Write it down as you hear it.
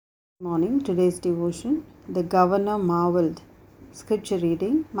Morning, today's devotion. The governor marveled. Scripture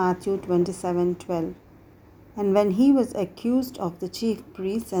reading Matthew 27:12. And when he was accused of the chief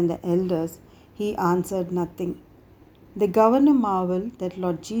priests and the elders, he answered nothing. The governor marveled that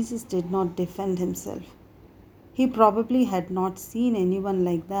Lord Jesus did not defend himself. He probably had not seen anyone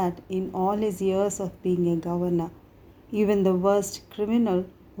like that in all his years of being a governor. Even the worst criminal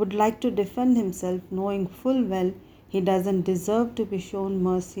would like to defend himself, knowing full well he doesn't deserve to be shown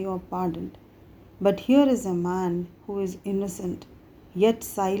mercy or pardoned. But here is a man who is innocent, yet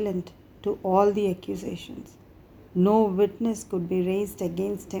silent to all the accusations. No witness could be raised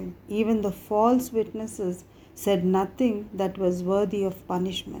against him. Even the false witnesses said nothing that was worthy of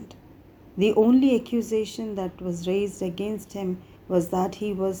punishment. The only accusation that was raised against him was that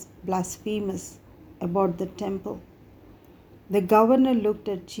he was blasphemous about the temple. The governor looked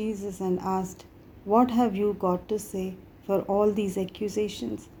at Jesus and asked, "What have you got to say for all these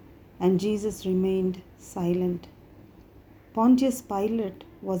accusations?" And Jesus remained silent. Pontius Pilate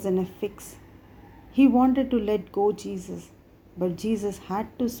was in a fix. He wanted to let go Jesus, but Jesus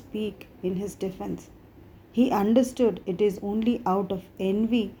had to speak in his defense. He understood it is only out of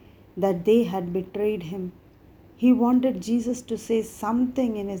envy that they had betrayed him. He wanted Jesus to say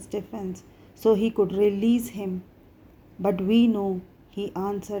something in his defense so he could release him. But we know he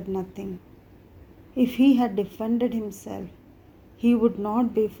answered nothing. If he had defended himself, he would not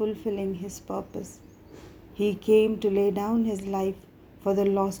be fulfilling his purpose. He came to lay down his life for the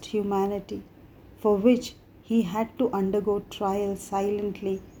lost humanity, for which he had to undergo trial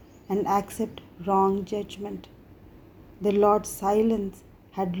silently and accept wrong judgment. The Lord's silence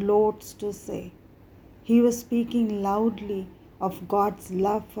had loads to say. He was speaking loudly of God's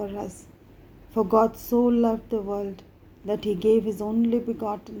love for us. For God so loved the world that he gave his only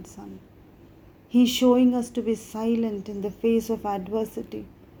begotten Son. He is showing us to be silent in the face of adversity,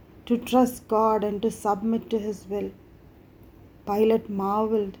 to trust God and to submit to his will. Pilate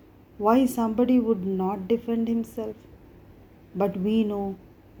marveled why somebody would not defend himself, but we know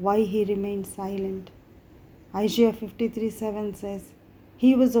why he remained silent. Isaiah 53:7 says,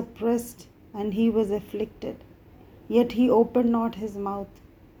 "He was oppressed and he was afflicted, yet he opened not his mouth.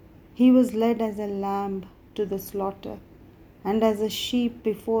 He was led as a lamb to the slaughter, and as a sheep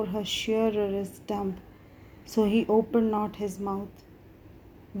before her shearer is dumb, so he opened not his mouth."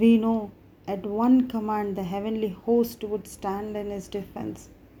 We know at one command the heavenly host would stand in his defense,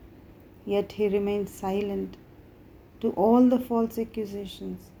 yet he remained silent to all the false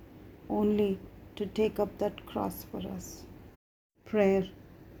accusations, only to take up that cross for us. Prayer.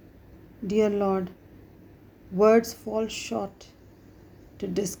 Dear Lord, words fall short to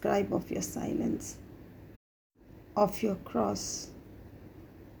describe of your silence, of your cross,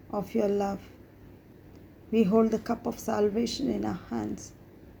 of your love. We hold the cup of salvation in our hands,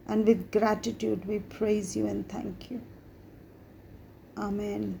 and with gratitude we praise you and thank you.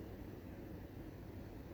 Amen.